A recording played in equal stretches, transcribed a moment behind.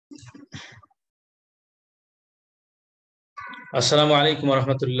Assalamu alaikum wa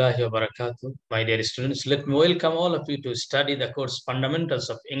rahmatullahi wa barakatuh. My dear students, let me welcome all of you to study the course Fundamentals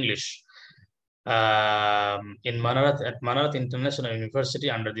of English in Manarat at Manarat International University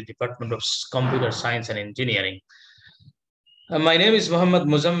under the Department of Computer Science and Engineering. My name is Muhammad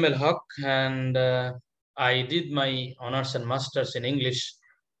Muzammil Haq, and I did my honors and masters in English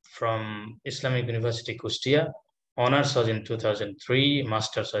from Islamic University Kustia. Honors was in 2003,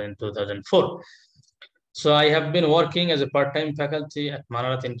 masters was in 2004. So I have been working as a part-time faculty at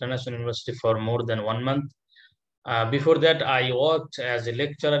Manarat International University for more than 1 month. Before that, I worked as a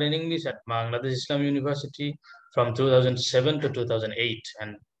lecturer in English at Bangladesh Islam University from 2007 to 2008.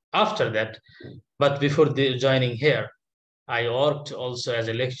 And after that, but before joining here, I worked also as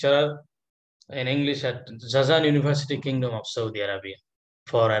a lecturer in English at Jazan University, Kingdom of Saudi Arabia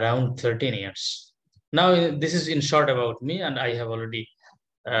for around 13 years. Now, this is in short about me, and I have already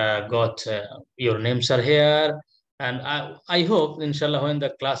got your names are here, and I hope inshallah when the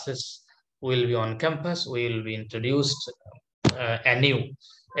classes will be on campus we will be introduced anew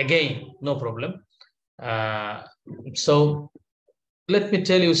again, no problem. So let me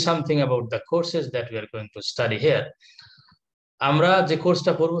tell you something about the courses that we are going to study here. আমরা যে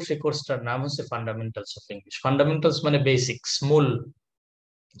কোর্সটা পড়বো সেই কোর্সটার নাম হচ্ছে fundamentals of English. Fundamentals মানে basics, মূল।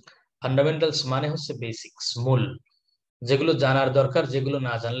 Fundamentals মানে হচ্ছে বেসিক্স, মূল, যেগুলো জানার দরকার, যেগুলো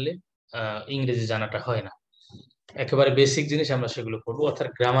না জানলে ইংরেজি জানাটা হয় না। একেবারে বেসিক জিনিস আমরা সেগুলো পড়বো, অর্থাৎ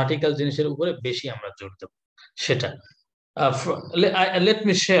গ্রামাটিক্যাল জিনিসের উপরে বেশি আমরা জোর দেব সেটা। Let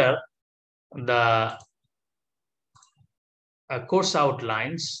me share the course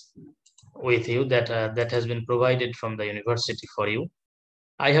outlines with you that has been provided from the university for you.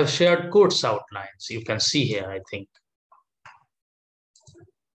 I have shared course outlines. You can see here, I think.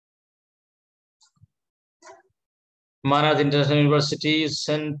 Manarat International University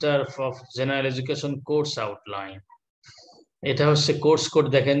Center for General Education course outline. এটা হচ্ছে course code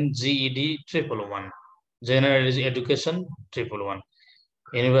দেখেন, GED-111, General Education 111,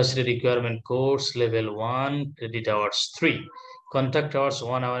 University Requirement Course Level 1, Credit Hours 3, Contact Hours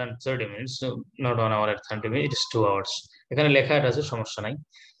 1 hour and 30 minutes, not 1 hour and 30 minutes, it is 2 hours. এখানে লেখা আছে, সমস্যা নাই।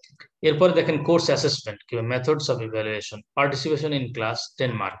 এরপর দেখেন কোর্স অ্যাসেসমেন্ট কিংবা methods of evaluation, participation in class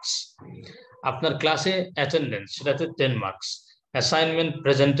 10 marks, আপনার ক্লাসে অ্যাটেন্ডেন্স সেটাতে 10 marks, assignment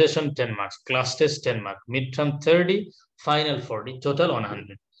presentation 10 marks, class test 10 mark, mid term 30, final 40, total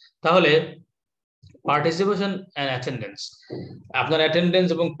 100। তাহলে পার্টিসিপেশন এন্ড অ্যাটেন্ডেন্স, আপনার অ্যাটেন্ডেন্স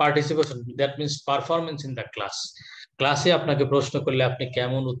এবং participation, that means performance in the class. ক্লাসে আপনাকে প্রশ্ন করলে আপনি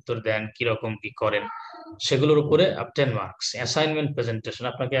কেমন উত্তর দেন, কিরকম কি করেন, সেগুলোর উপরে 10 মার্কস। অ্যাসাইনমেন্ট প্রেজেন্টেশন,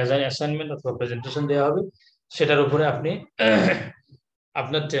 আপনাকে অ্যাসাইনমেন্ট অথবা প্রেজেন্টেশন দেওয়া হবে, সেটার উপরে আপনি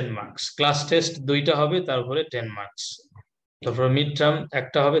আপনার 10 মার্কস। ক্লাস টেস্ট 2টা হবে, তার উপরে 10 মার্কস। তারপর মিড টার্ম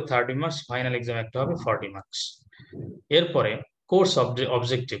একটা হবে 30 মার্কস, ফাইনাল এক্সাম একটা হবে 40 মার্কস। এরপরে কোর্স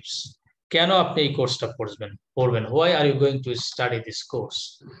অবজেক্টিভস, কেন আপনি এই কোর্সটা পড়বেন, why are you going to study this course?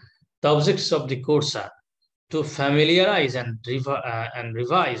 The objectives of the course are to familiarize and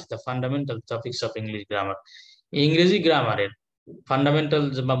revise the fundamental topics of English grammar. ইংরেজি গ্রামারের ফান্ডামেন্টাল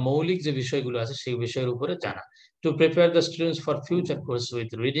বা মৌলিক যে বিষয়গুলো আছে সেই বিষয়ের উপরে জানা। To prepare the students for future course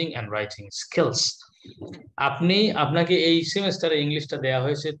with reading and writing skills. আপনাকে এই সেমিস্টারে ইংলিশটা দেওয়া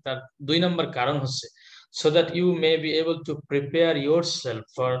হয়েছে, তার 2 নম্বর কারণ হচ্ছে so that you may be able to prepare yourself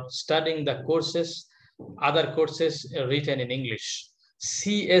for studying the other courses written in English.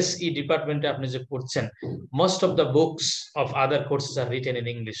 CSE ডিপার্টমেন্টে আপনি যে পড়ছেন, most of the books of other courses are written in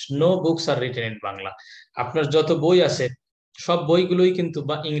English. No books are written in Bangla. আপনার যত বই আছে সব বইগুলোই কিন্তু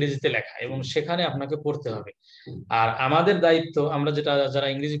ইংরেজিতে লেখা, এবং সেখানে আপনাকে পড়তে হবে। আর আমাদের দায়িত্ব, আমরা যারা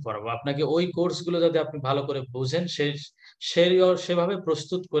ইংরেজি পড়াবো, আপনাকে ওই কোর্সগুলো যাতে আপনি ভালো করে বুঝেন সেভাবে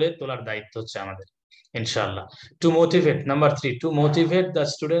প্রস্তুত করে তোলার দায়িত্ব হচ্ছে আমাদের, inshallah. To motivate, number 3, to motivate the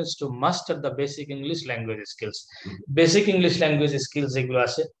students to master the basic English language skills. Basic English language skills যেগুলো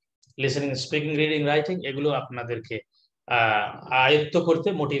আছে, listening, speaking, reading, writing, এগুলো আপনাদেরকে আয়ত্ত করতে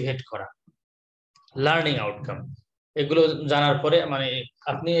মোটিভেট করা। লার্নিং আউটকাম, এগুলো জানার পরে মানে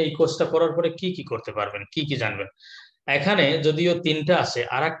আপনি এই কোর্সটা করার পরে কি কি করতে পারবেন, কি কি জানবেন। এখানে যদিও 3টা আছে,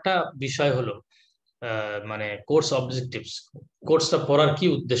 আর একটা বিষয় হলো মানে কোর্স অবজেক্টিভস, কোর্সটা পড়ার কি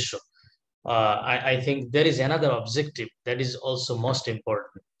উদ্দেশ্য। I think there is another objective that is also most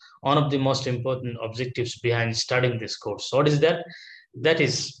important. One of the most important objectives behind studying this course. What is that? That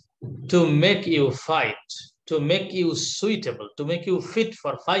is to make you fight, to make you suitable, to make you fit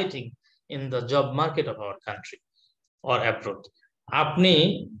for fighting in the job market of our country or abroad.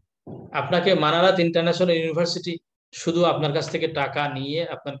 আপনাকে Manarat international university শুধু আপনার কাছ থেকে টাকা নিয়ে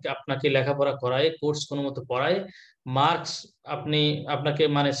আপনাকে লেখাপড়া করায়, কোর্স কোনো মতো পড়ায়, মার্কস আপনাকে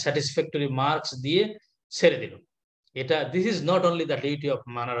মানে স্যাটিসফ্যাক্টরি মার্কস দিয়ে ছেড়ে দিল, This is not only the duty of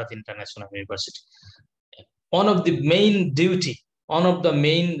Manarat International University. One of the main duties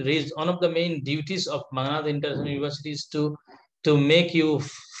of Manarat International University is to make you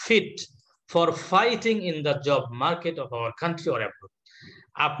fit for fighting in the job market of our country or abroad.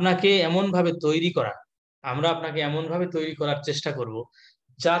 আপনাকে এমন ভাবে তৈরি করা, আমরা আপনাকে এমন ভাবে তৈরি করার চেষ্টা করব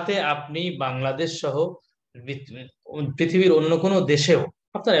যাতে আপনি বাংলাদেশ সহ পৃথিবীর অন্য কোনো দেশেও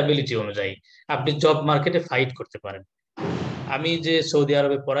আপনার অ্যাবিলিটি অনুযায়ী আপনি জব মার্কেটে ফাইট করতে পারেন। আমি যে সৌদি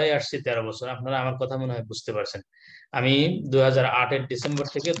আরবে পড়াই আসছি 13 বছর, আপনারা আমার কথা মনে হয় বুঝতে পারছেন। আমি 2008-এর ডিসেম্বর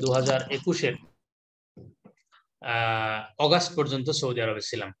থেকে 2021-এর অগাস্ট পর্যন্ত সৌদি আরবে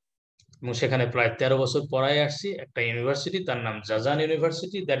ছিলাম এবং সেখানে প্রায় 13 বছর পড়াই আসছি একটা ইউনিভার্সিটি, তার নাম জাজান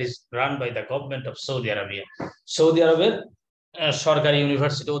university, that is run by the government of Saudi Arabia. Saudi আরবের সরকারি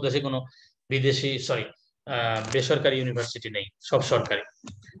ইউনিভার্সিটি, ও দেশে কোনো বেসরকারি ইউনিভার্সিটি নেই, সব সরকারি।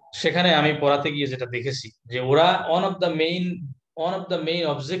 সেখানে আমি পড়াতে গিয়ে যেটা দেখেছি যে ওরা one of the main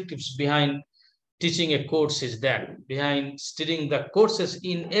objectives behind teaching a course is that, behind studying the courses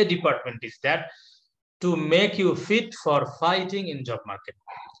in a department is that to make you fit for fighting in job market.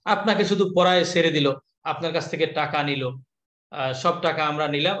 আপনাকে শুধু পড়ায় ছেড়ে দিল, আপনার কাছ থেকে টাকা নিল, সব টাকা আমরা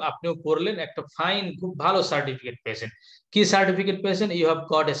নিলাম, আপনিও পড়লেন, একটা ফাইন খুব ভালো সার্টিফিকেট পেয়েছেন। কি সার্টিফিকেট পেয়েছেন? You have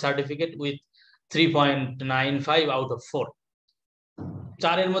got A certificate with 3.95 out of 4,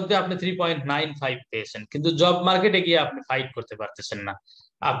 4-এর মধ্যে আপনি 3.95 পেয়েছেন, কিন্তু জব মার্কেটে গিয়ে আপনি ফাইট করতে পারতেছেন না।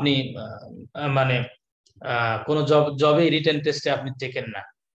 আপনি মানে কোন জবে রিটেন টেস্টে আপনি টেকেন না।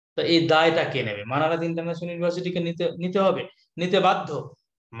 তো এই দায়টা কে নেবে? মানারাত ইন্টারন্যাশনাল ইউনিভার্সিটিকে নিতে হবে, নিতে বাধ্য।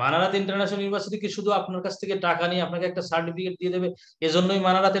 মানারাত ইন্টারন্যাশনাল ইউনিভার্সিটি কি শুধু আপনার কাছ থেকে টাকা নিয়ে আপনাকে একটা সার্টিফিকেট দিয়ে দেবে এজন্যই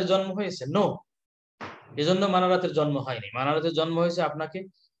মানারাতের জন্ম হয়েছে? নো, এজন্য মানারাতের জন্ম হয়নি। মানারাতের জন্ম হয়েছে আপনাকে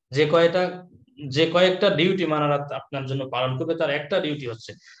যে কয়েকটা ডিউটি মানারাত আপনার জন্য পালন করবে, তার একটা ডিউটি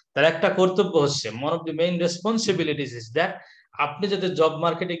হচ্ছে, তার একটা কর্তব্য হচ্ছে, one of the main responsibilities is that আপনি যাতে জব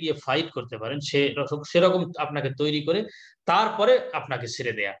মার্কেটে গিয়ে ফাইট করতে পারেন সেরকম আপনাকে তৈরি করে তারপরে আপনাকে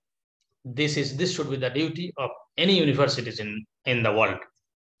ছেড়ে দেয়া। This should be the duty of any universities in the world.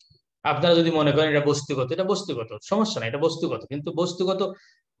 আপনারা যদি মনে করেন এটা বস্তুগত, সমস্যা নাই, এটা বস্তুগত, কিন্তু বস্তুগত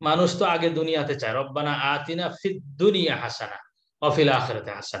মানুষ তো আগে দুনিয়াতে চায়। রব্বানা আতিনা ফিদ দুনিয়া হাসানা ওয়া ফিল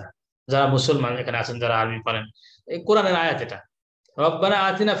আখিরাতি হাসানা। যারা মুসলমান এখানে আছেন, যারা আরবি পারেন, এই কোরআনের আয়াত এটা, রব্বানা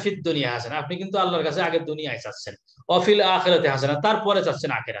আতিনা ফিদ দুনিয়া হাসানা। আপনি কিন্তু আল্লাহর কাছে আগে দুনিয়ায় চাচ্ছেন, ওয়া ফিল আখিরাতি হাসানা, তারপরে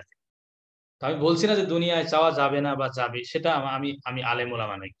চাচ্ছেন আখিরাতে। তো আমি বলছি না যে দুনিয়ায় চাওয়া যাবে না বা যাবে, সেটা আমি আলেম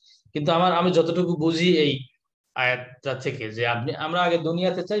ওলামা নই, কিন্তু আমি যতটুকু বুঝি এই আয়াতটা থেকে যে আমরা আগে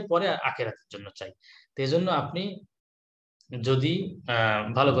দুনিয়াতে চাই, পরে আখিরাতের জন্য চাই। তো এই জন্য আপনি যদি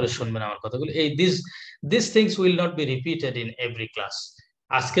ভালো করে শুনবেন আমার কথাগুলো, this things will not be repeated in every class.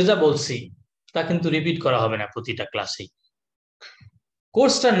 আজকে যা বলছি তা কিন্তু রিপিট করা হবে না প্রতিটা ক্লাসেই।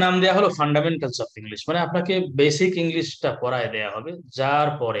 কোর্সটার নাম দেওয়া হলো ফান্ডামেন্টালস অফ ইংলিশ, মানে আপনাকে বেসিক ইংলিশটা পড়ায় দেওয়া হবে,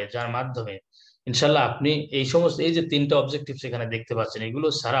 যার মাধ্যমে ইনশাল্লাহ আপনি এই যে 3টা অবজেক্টিভ সেখানে দেখতে পাচ্ছেন, এগুলো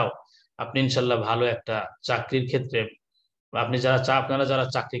ছাড়াও আপনি ইনশাল্লাহ ভালো একটা চাকরির ক্ষেত্রে, আপনারা যারা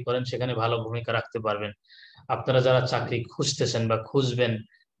চাকরি করেন সেখানে ভালো ভূমিকা রাখতে পারবেন। আপনারা যারা চাকরি খুঁজতেছেন বা খুঁজবেন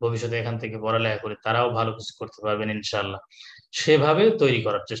ভবিষ্যতে এখান থেকে পড়ালেখা করে, তারাও ভালো কিছু করতে পারবেন ইনশাল্লাহ। সেভাবে তৈরি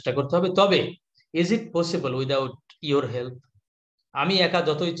করার চেষ্টা করতে হবে। তবে is it possible without your help? আমি একা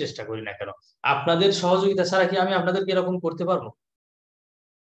যতই চেষ্টা করি না কেন, আপনাদের সহযোগিতা ছাড়া কি আমি আপনাদেরকে এরকম করতে পারবো?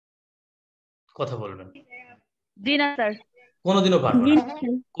 কথা বলবেন। জি না স্যার, কোনোদিনও পারবো না।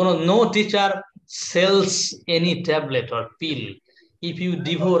 No teacher sells any tablet or pill. If you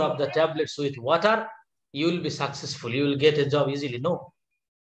devour up the tablets with water, you will be successful, you will get a job easily. No,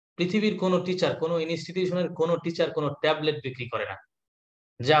 পৃথিবীর কোনো টিচার, কোনো ইনস্টিটিউশনের কোনো টিচার কোনো ট্যাবলেট বিক্রি করে না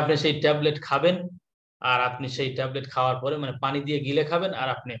যে আপনি সেই ট্যাবলেট খাবেন আর আপনি সেই ট্যাবলেট খাওয়ার পরে মানে পানি দিয়ে গিলে খাবেন আর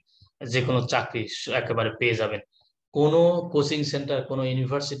আপনি যে কোনো চাকরি একেবারে পেয়ে যাবেন। কোনো কোচিং সেন্টার, কোনো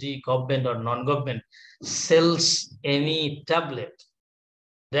university, government or non government sales any tablet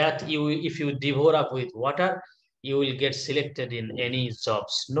that if you devour up with water you will get selected in any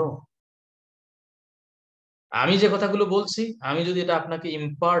jobs. No, আমি যে কথাগুলো বলছি, আমি যদি এটা আপনাকে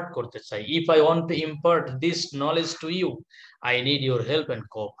ইম্পার্ট করতে চাই, if I want to impart this knowledge to you, I need your help and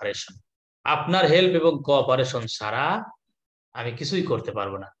cooperation. আপনার হেল্প এবং কোঅপারেশন ছাড়া আমি কিছুই করতে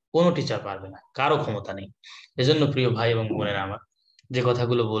পারবো না, কোনো টিচার পারবে না, কারো ক্ষমতা নেই। এজন্য প্রিয় ভাই এবং বোনেরা আমার, যে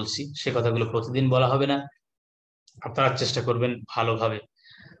কথাগুলো বলছি সে কথাগুলো প্রতিদিন বলা হবে না, আপনারা চেষ্টা করবেন ভালোভাবে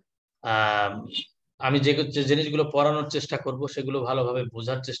আমি যে জিনিসগুলো পড়ানোর চেষ্টা করব সেগুলো ভালোভাবে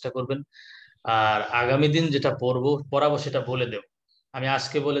বোঝার চেষ্টা করবেন। আর আগামী দিন যেটা পড়াবো সেটা বলে দেব, আমি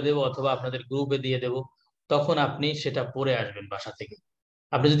আজকে বলে দেব অথবা আপনাদের গ্রুপে দিয়ে দেব, তখন আপনি সেটা পড়ে আসবেন বাসা থেকে।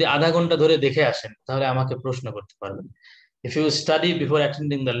 আপনি যদি আধা ঘন্টা ধরে দেখে আসেন তাহলে আমাকে প্রশ্ন করতে পারবেন। If you study before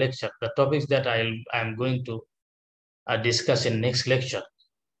attending the lecture, the topics that I am going to discuss in next lecture,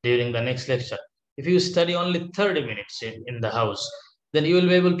 during the next lecture. If you study only 30 minutes in the house, then you will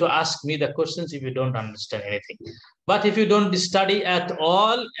be able to ask me the questions if you don't understand anything. But if you don't study at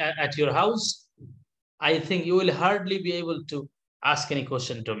all at your house, I think you will hardly be able to ask any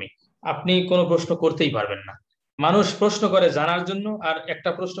question to me. আপনি কোনো প্রশ্ন করতেই পারবেন না। মানুষ প্রশ্ন করে জানার জন্য, আর একটা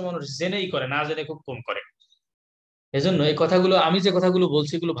প্রশ্ন মানুষ জেনেই করে, না জেনে খুব কম করে। এজন্য এই কথাগুলো, আমি যে কথাগুলো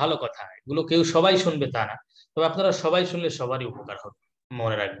বলছি এগুলো ভালো কথা, এগুলো কেউ সবাই শুনবে তা না, তবে আপনারা সবাই শুনলে সবারই উপকার হবে,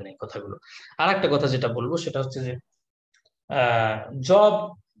 মনে রাখবেন এই কথাগুলো। আর একটা কথা যেটা বলবো সেটা হচ্ছে যে জব,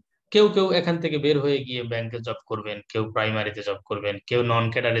 কেউ কেউ এখান থেকে বের হয়ে গিয়ে ব্যাংকে জব করবেন, কেউ প্রাইমারিতে জব করবেন, কেউ নন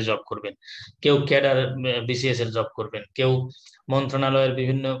ক্যাডারে জব করবেন, কেউ ক্যাডার বিসিএস এর জব করবেন, কেউ মন্ত্রণালয়ের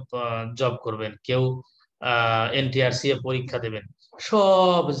বিভিন্ন জব করবেন, কেউ এনটিআরসি এ পরীক্ষা দেবেন।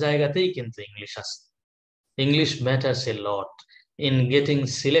 সব জায়গাতেই কিন্তু ইংলিশ আছে। English matters a lot in getting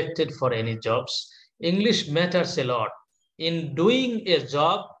selected for any jobs. English matters a lot in doing a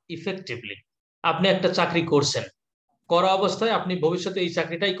job effectively. আপনি একটা চাকরি করছেন, করা অবস্থায় আপনি ভবিষ্যতে এই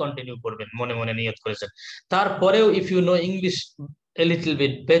চাকরিটাই কন্টিনিউ করবেন, মনে মনে নিয়ত করেছেন। তারপরেও if you know English a little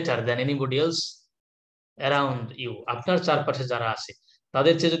bit better than anybody else around you, আপনার চারপাশে যারা আছে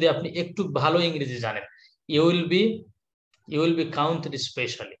তাদের চেয়ে যদি আপনি একটু ভালো ইংরেজি জানেন, you will be counted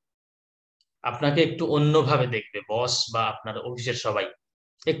specially. আপনাকে একটু অন্যভাবে দেখবে বস বা আপনার অফিসের সবাই,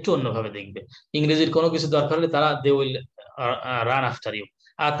 একটু অন্যভাবে দেখবে। ইংরেজির কোনো কিছু দরকার হলে তারা they will run after you,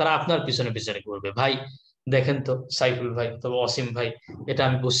 আর তারা আপনার পিছনে পিছনে ঘুরবে। ভাই দেখেন তো সাইফুল ভাই অথবা অসীম ভাই, এটা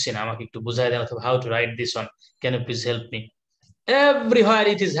আমি বুঝছি না, আমাকে একটু বুঝাই দেন, অথবা how to right this one, can you please help me. Everywhere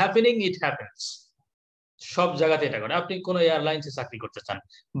it is happening, it happens. সব জায়গাতে এটা করে। আপনি কোনো এয়ারলাইন্সে চাকরি করতে চান,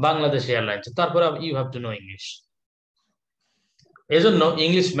 বাংলাদেশ এয়ারলাইন্সে, তারপরে you have to know English. এজন্য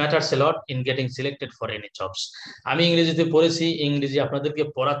English matters A lot in getting selected for any jobs. আমি ইংরেজিতে পড়েছি, ইংরেজি আপনাদেরকে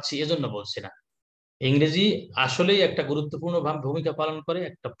পড়াচ্ছি এজন্য বলছি না। ইংরেজি আসলেই একটা গুরুত্বপূর্ণ ভূমিকা পালন করে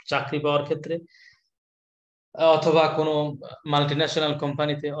একটা চাকরি পাওয়ার ক্ষেত্রে, অথবা কোনো মাল্টিন্যাশনাল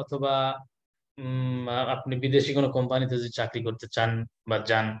কোম্পানিতে, অথবা আপনি বিদেশি কোনো কোম্পানিতে যদি চাকরি করতে চান বা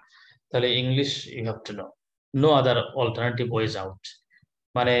যান, তাহলে English you have to know, no other alternative wedge out.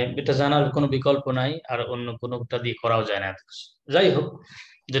 মানে এটা জানার কোনো বিকল্প নাই, আর অন্য কোনোটা দিয়ে করাও যায় না। যাই হোক,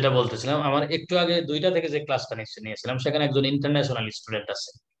 যেটা বলতেছিলাম, আমার একটু আগে 2টা থেকে যে ক্লাসটা নিয়েছিলাম, সেখানে একজন ইন্টারন্যাশনাল স্টুডেন্ট আছে,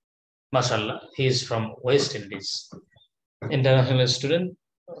 মাশাআল্লাহ, he is from West Indies, international student.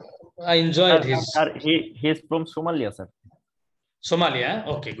 I enjoyed his. Sir, he is from Somalia, sir. Somalia,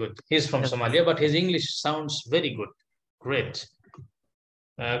 okay, good. He is from Yes. Somalia, but his English sounds very good, great.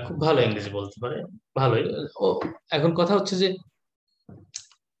 খুব ভালো ইংরেজি বলতে পারে, ভালোই। ও এখন কথা হচ্ছে যে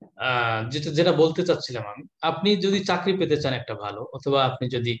যেটা বলতে চাচ্ছিলাম আমি, আপনি যদি চাকরি পেতে চান একটা ভালো, অথবা আপনি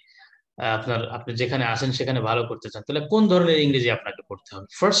যদি আপনি যেখানে আসেন সেখানে ভালো করতে চান, তাহলে কোন ধরনের ইংরেজি আপনাকে পড়তে হবে?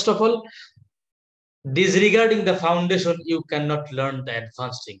 First of all, ডিসরিগার্ডিং the foundation you can not learn the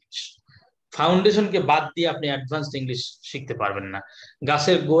advanced English. ফাউন্ডেশনকে বাদ দিয়ে আপনি অ্যাডভান্সড ইংলিশ শিখতে পারবেন না।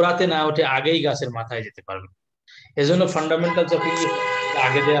 গাছের গোড়াতে না উঠে আগেই গাছের মাথায় যেতে পারবেন। এজন্য ফান্ডামেন্টালস অফ ইংলিশ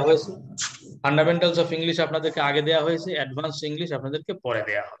আগে দেওয়া হয়েছে, ফান্ডামেন্টালস অফ ইংলিশ আপনাদেরকে আগে দেওয়া হয়েছে, অ্যাডভান্সড ইংলিশ আপনাদেরকে পরে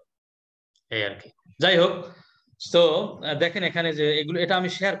দেওয়া হবে, এই আর কি। যাই হোক, তো দেখেন এখানে যে এগুলো, এটা আমি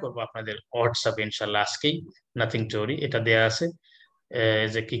শেয়ার করবো আপনাদের হোয়াটসঅ্যাপে ইনশাল্লাহ আজকেই, নাথিং টু ওয়ারি। এটা দেয়া আছে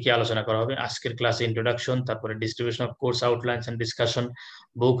যে কি কি আলোচনা করা হবে আজকের ক্লাসে। ইন্ট্রোডাকশন, তারপরে distribution of course আউটলাইনস and discussion,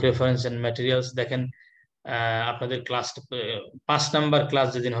 book reference and materials. দেখেন আপনাদের ক্লাস 5 নাম্বার ক্লাস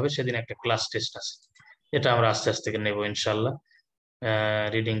যেদিন হবে সেদিন একটা ক্লাস টেস্ট আছে, এটা আমরা আস্তে আস্তে নেব ইনশাল্লাহ।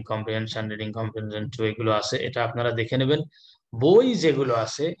 রিডিং কম্প্রিহেনশন, রিডিং কম্প্রিহেনশন 2 এগুলো আছে, এটা আপনারা দেখে নেবেন। বই যেগুলো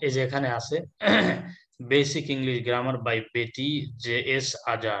আছে, এই যে এখানে আছে basic English grammar by Beti JS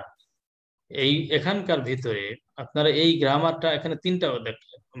Azad, এই এখানকার ভিতরে আপনারা এই গ্রামারটা, এখানে 3টা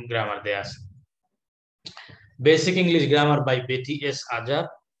গ্রামার দেয়া আছে। বেসিক ইংলিশ গ্রামার বাই বেটি আজাদ,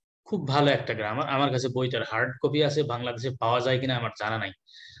 খুব ভালো একটা গ্রামার। আমার কাছে বইটার হার্ড কপি আছে, বাংলাদেশে পাওয়া যায় কিনা আমার জানা নাই,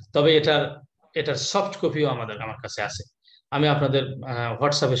 তবে এটার সফট কপিও আমার কাছে আছে। আমি আপনাদের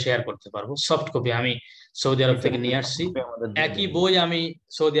হোয়াটসঅ্যাপে শেয়ার করতে পারবো সফট কপি। আমি সৌদি আরব থেকে নিয়ে আসছি, একই বই আমি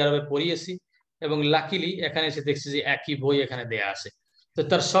সৌদি আরবে পড়িয়েছি, এবং লাকিলি এখানে এসে দেখছি যে একই বই এখানে দেয়া আছে। তো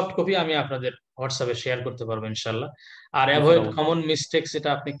তার সফট কপি আমি আপনাদের হোয়াটসঅ্যাপে শেয়ার করতে পারবো ইনশাল্লাহ। আর অ্যাভয়েড কমন মিস্টেকস, এটা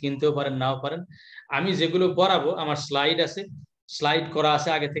আপনি কিনতেও পারেন নাও পারেন। আমি যেগুলো পড়াবো আমার স্লাইড আছে, স্লাইড করা আছে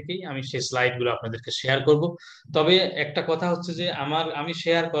আগে থেকেই, আমি সেই স্লাইড গুলো আপনাদেরকে শেয়ার করব। তবে একটা কথা হচ্ছে যে আমি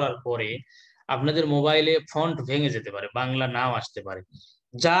শেয়ার করার পরে আপনাদের মোবাইলে ফন্ট ভেঙে যেতে পারে, বাংলা নাও আসতে পারে।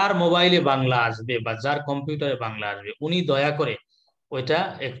 যার মোবাইলে বাংলা আসবে বা যার কম্পিউটারে বাংলা আসবে, উনি দয়া করে ওইটা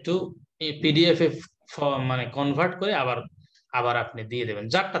একটু PDF এ মানে কনভার্ট করে আবার আপনি দিয়ে দেবেন,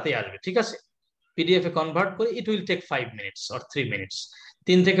 যারটাতেই আসবে, ঠিক আছে? PDF এ কনভার্ট করে, it will take 5 minutes or 3 minutes,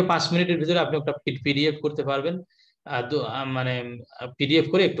 3 থেকে 5 মিনিটের ভিতরে আপনি একটা PDF করতে পারবেন, মানে পিডিএফ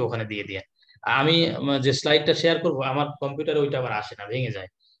করে একটু ওখানে দিয়ে দিয়ে আমি যে স্লাইডটা শেয়ার করব আমার কম্পিউটারে ওইটা আবার আসে না, ভেঙে যায়।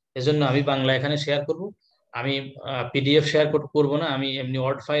 এজন্য আমি বাংলা এখানে শেয়ার করব। আমি পিডিএফ শেয়ার করব না, আমি এমনি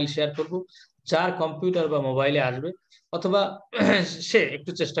ওয়ার্ড ফাইল শেয়ার করব। যার কম্পিউটার বা মোবাইলে আসবে, অথবা সে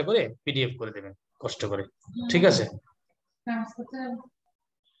একটু চেষ্টা করে পিডিএফ করে দেবেন কষ্ট করে, ঠিক আছে?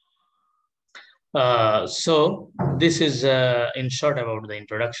 So this is in short about the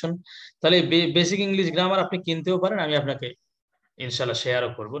introduction. তাহলে বেসিক ইংলিশ গ্রামার আপনি কিনতেও পারেন, আমি আপনাকে ইনশাল্লাহ শেয়ারও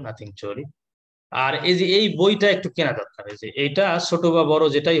করবো, নাথিং চরি। আর এই যে এই বইটা একটু কেনা দরকার, এই যে এইটা ছোট বা বড়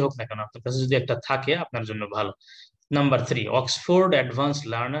যেটাই হোক না কেন, আপনার কাছে যদি একটা থাকে আপনার জন্য ভালো। Number 3, Oxford advance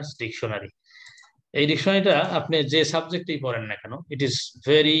learners dictionary. এই ডিকশনারিটা আপনি যে সাবজেক্টেই পড়েন না কেন, it is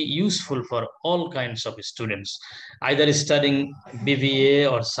very useful for all kinds of students, either studying BBA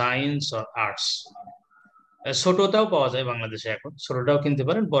or science or arts. ছোটটাও পাওয়া যায় বাংলাদেশে এখন, ছোটটাও কিনতে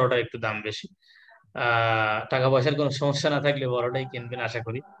পারেন, বড়টার একটু দাম বেশি। টাকা পয়সার কোনো সমস্যা না থাকলে বড়টাই কিনবেন আশা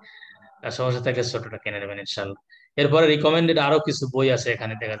করি, সমস্যা থাকলে ছোটটা কিনে নেবেন ইনশাল্লাহ। এরপরে রিকমেন্ডেড আরো কিছু বই আছে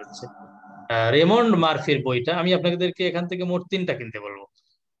এখানে দেখা যাচ্ছে। রেমন্ড মার্ফির বইটা আমি আপনাদেরকে এখান থেকে মোট 3টা কিনতে বলবো,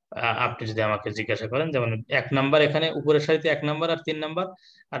 আপনি যদি আমাকে জিজ্ঞাসা করেন। যেমন 1 নাম্বার, এখানে উপরের সারিতে 1 নাম্বার আর 3 নাম্বার,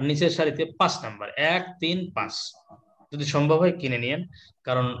 আর নিচের সারিতে 5 নাম্বার, 1, 3, 5 যদি সম্ভব হয় কিনে নিন।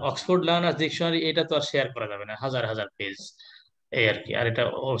 কারণ অক্সফোর্ড লার্নার্স ডিকশনারি এটা তো আর শেয়ার করা যাবে না, হাজার হাজার পেজ এই আর কি, আর এটা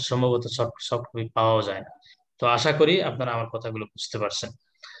সম্ভবত সফট কপি পাওয়াও যায় না। তো আশা করি আপনারা আমার কথাগুলো বুঝতে পারছেন।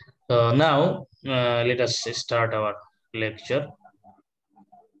 তো নাও let us start our lecture.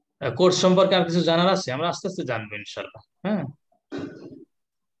 Course সম্পর্কে আর কিছু জানার আছে? আমরা আস্তে আস্তে জানবো ইনশাল্লাহ। হ্যাঁ,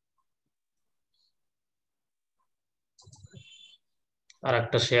 আর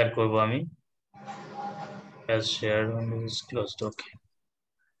একটা শেয়ার করব আমি, as shared when it is closed. Okay.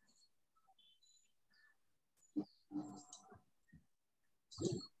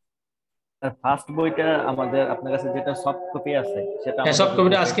 First বইটা আমাদের আপনার কাছে যেটা সফট কপি আছে সেটা হ্যাঁ, আমাদের সফট গ্রুপে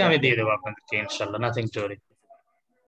কপিটা আজকে শেয়ার আমি দিয়ে করবেন। দেবো আপনাদেরকে ইনশাল্লাহ, নাথিং টু ওয়ারি।